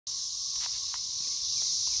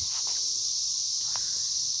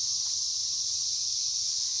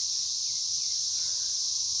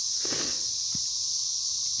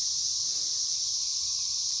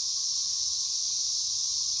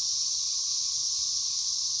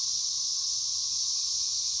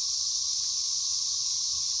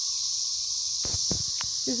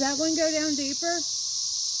Does that one go down deeper? No.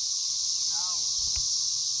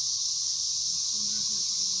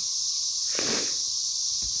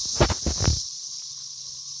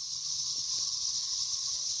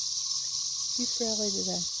 You scraggly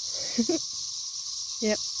today.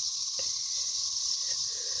 Yep.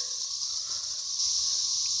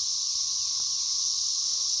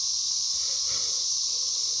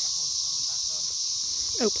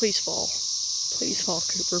 Oh, please fall. Please fall,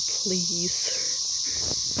 Cooper, please.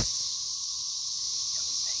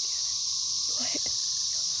 What?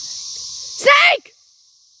 Snake!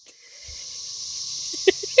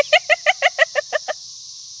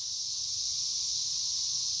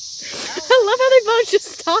 I love how they both just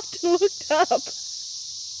stopped and looked up.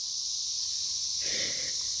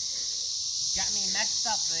 Got me messed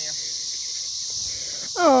up there.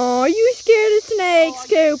 Oh, you scared of snakes,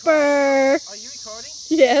 Cooper? Are you recording?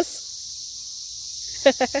 Yes.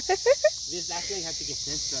 This actually have to get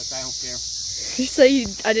censored, so I don't care. You say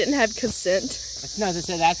I didn't have consent? No, I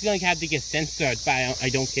said that's going to have to get censored, but I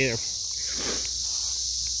don't care. I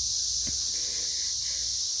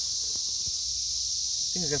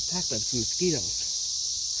think I got attacked by some mosquitoes.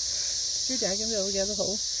 Your dad gonna be able to get a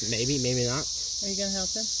hole? Maybe, maybe not. Are you gonna help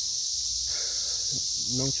him?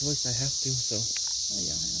 No choice, I have to, so. Oh, you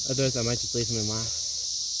don't have to. Otherwise, I might just leave him in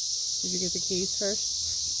last. Did you get the keys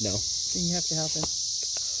first? No. Then you have to help him.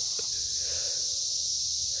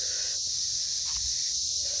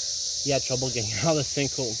 He had trouble getting out of the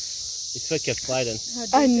sinkhole. His foot kept sliding.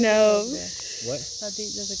 I know. What? How deep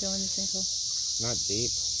does it go in the sinkhole? Not deep.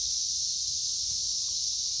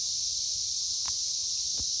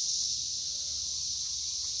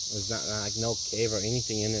 There's not like no cave or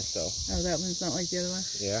anything in it, so. Oh, that one's not like the other one?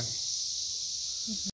 Yeah.